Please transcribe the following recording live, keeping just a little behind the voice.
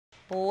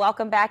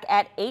Welcome back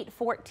at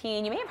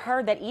 8:14. You may have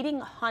heard that eating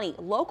honey,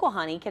 local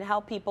honey, can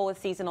help people with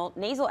seasonal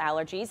nasal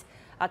allergies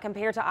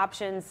compared to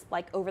options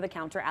like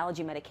over-the-counter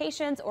allergy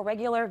medications or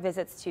regular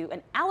visits to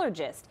an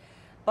allergist.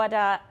 But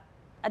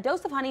a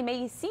dose of honey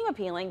may seem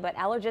appealing, but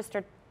allergists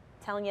are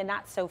telling you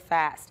not so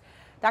fast.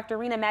 Dr.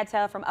 Reena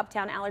Mehta from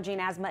Uptown Allergy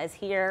Asthma is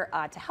here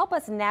to help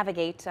us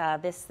navigate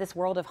this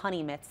world of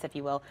honey myths, if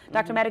you will.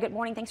 Dr. Mehta, good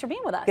morning. Thanks for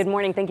being with us. Good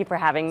morning. Thank you for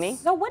having me.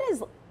 So what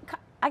is,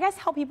 I guess,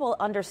 help people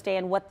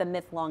understand what the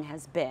myth long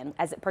has been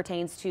as it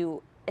pertains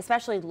to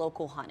especially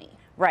local honey.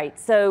 Right.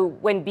 So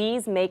when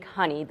bees make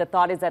honey, the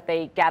thought is that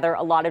they gather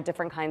a lot of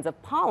different kinds of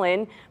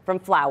pollen from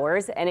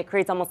flowers, and it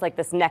creates almost like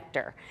this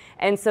nectar.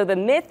 And so the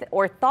myth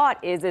or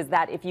thought is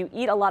that if you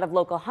eat a lot of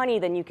local honey,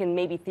 then you can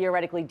maybe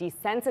theoretically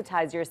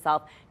desensitize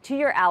yourself to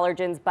your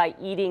allergens by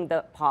eating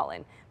the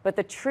pollen. But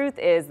the truth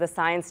is the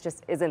science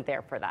just isn't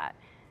there for that.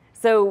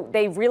 So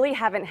they really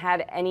haven't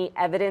had any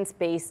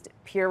evidence-based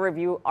peer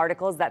review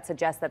articles that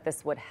suggest that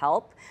this would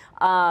help.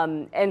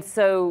 And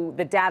so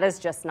the data's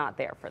just not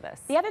there for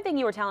this. The other thing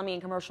you were telling me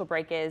in commercial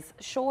break is,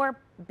 sure,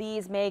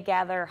 bees may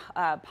gather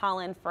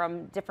pollen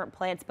from different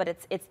plants, but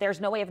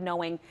there's no way of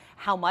knowing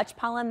how much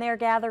pollen they're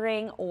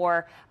gathering,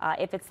 or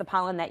if it's the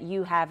pollen that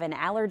you have an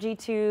allergy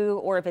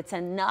to, or if it's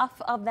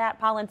enough of that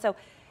pollen. So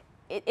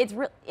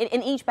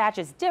in each batch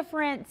is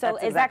different. So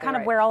is that kind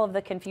of where all of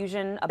the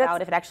confusion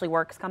about if it actually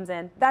works comes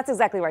in? That's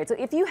exactly right. So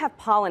if you have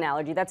pollen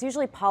allergy, that's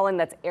usually pollen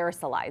that's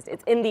aerosolized.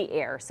 It's in the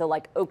air. So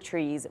like oak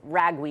trees,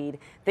 ragweed,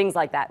 things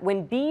like that.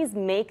 When bees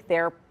make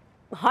their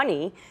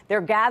honey, they're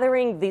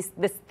gathering this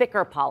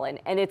thicker pollen,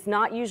 and it's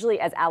not usually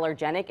as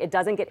allergenic. It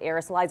doesn't get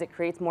aerosolized. It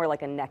creates more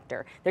like a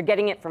nectar. They're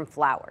getting it from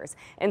flowers.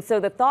 And so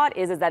the thought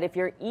is that if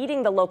you're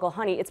eating the local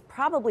honey, it's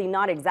probably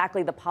not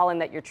exactly the pollen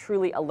that you're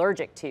truly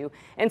allergic to.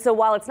 And so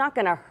while it's not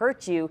going to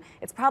hurt you,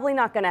 it's probably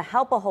not going to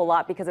help a whole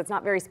lot because it's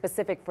not very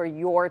specific for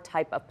your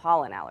type of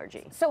pollen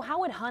allergy. So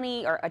how would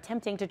honey, or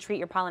attempting to treat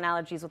your pollen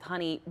allergies with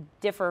honey,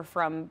 differ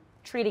from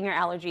treating your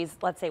allergies,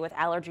 let's say with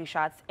allergy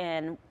shots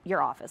in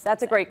your office?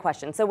 That's a great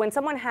question. So when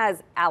someone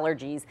has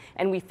allergies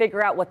and we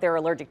figure out what they're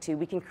allergic to,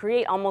 we can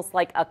create almost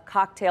like a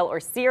cocktail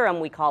or serum,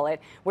 we call it,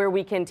 where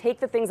we can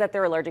take the things that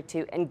they're allergic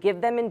to and give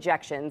them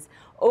injections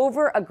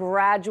over a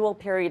gradual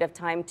period of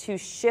time to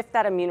shift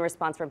that immune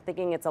response from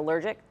thinking it's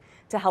allergic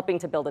to helping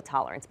to build a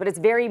tolerance. But it's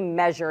very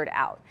measured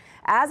out.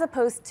 As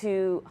opposed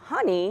to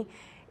honey,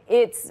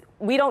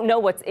 we don't know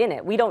what's in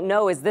it. We don't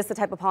know, is this the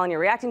type of pollen you're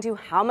reacting to?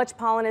 How much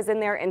pollen is in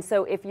there? And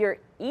so if you're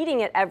eating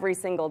it every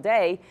single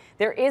day,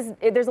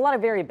 there's a lot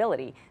of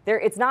variability.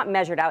 It's not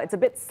measured out. It's a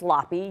bit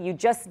sloppy. You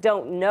just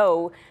don't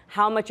know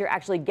how much you're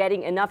actually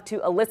getting enough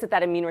to elicit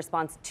that immune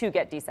response to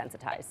get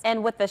desensitized.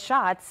 And with the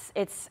shots,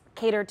 it's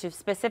catered to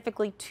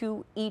specifically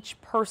to each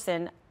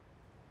person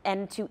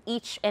and to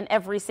each and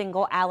every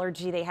single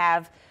allergy they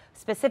have.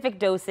 Specific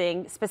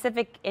dosing,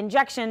 specific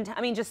injection. I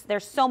mean, just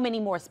there's so many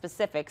more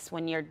specifics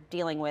when you're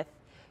dealing with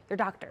your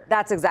doctor.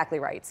 That's exactly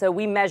right. So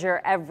we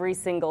measure every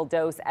single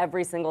dose,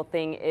 every single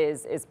thing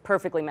is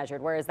perfectly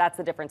measured, whereas that's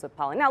the difference with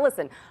pollen. Now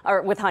listen,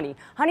 or with honey.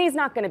 Honey is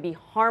not going to be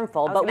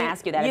harmful, but we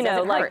ask you that. You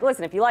know, like,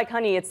 listen, if you like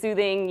honey, it's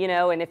soothing, you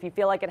know, and if you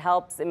feel like it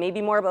helps, it may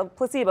be more of a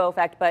placebo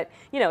effect, but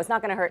you know, it's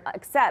not going to hurt,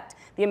 except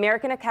the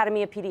American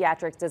Academy of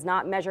Pediatrics does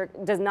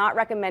not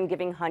recommend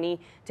giving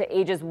honey to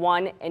ages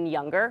 1 and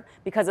younger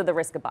because of the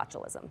risk of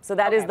botulism. So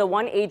that is the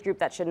one age group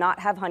that should not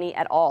have honey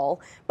at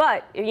all.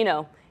 But, you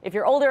know, if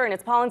you're older and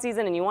it's pollen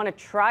season and you want to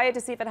try it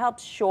to see if it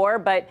helps, sure,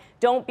 but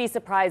don't be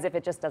surprised if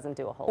it just doesn't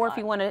do a whole lot. Or if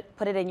you want to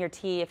put it in your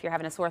tea if you're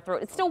having a sore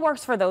throat. It still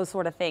works for those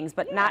sort of things,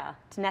 but not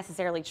to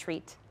necessarily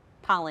treat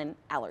pollen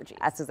allergies.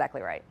 That's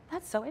exactly right.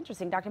 That's so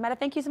interesting. Dr. Mehta,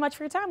 thank you so much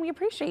for your time. We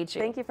appreciate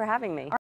you. Thank you for having me.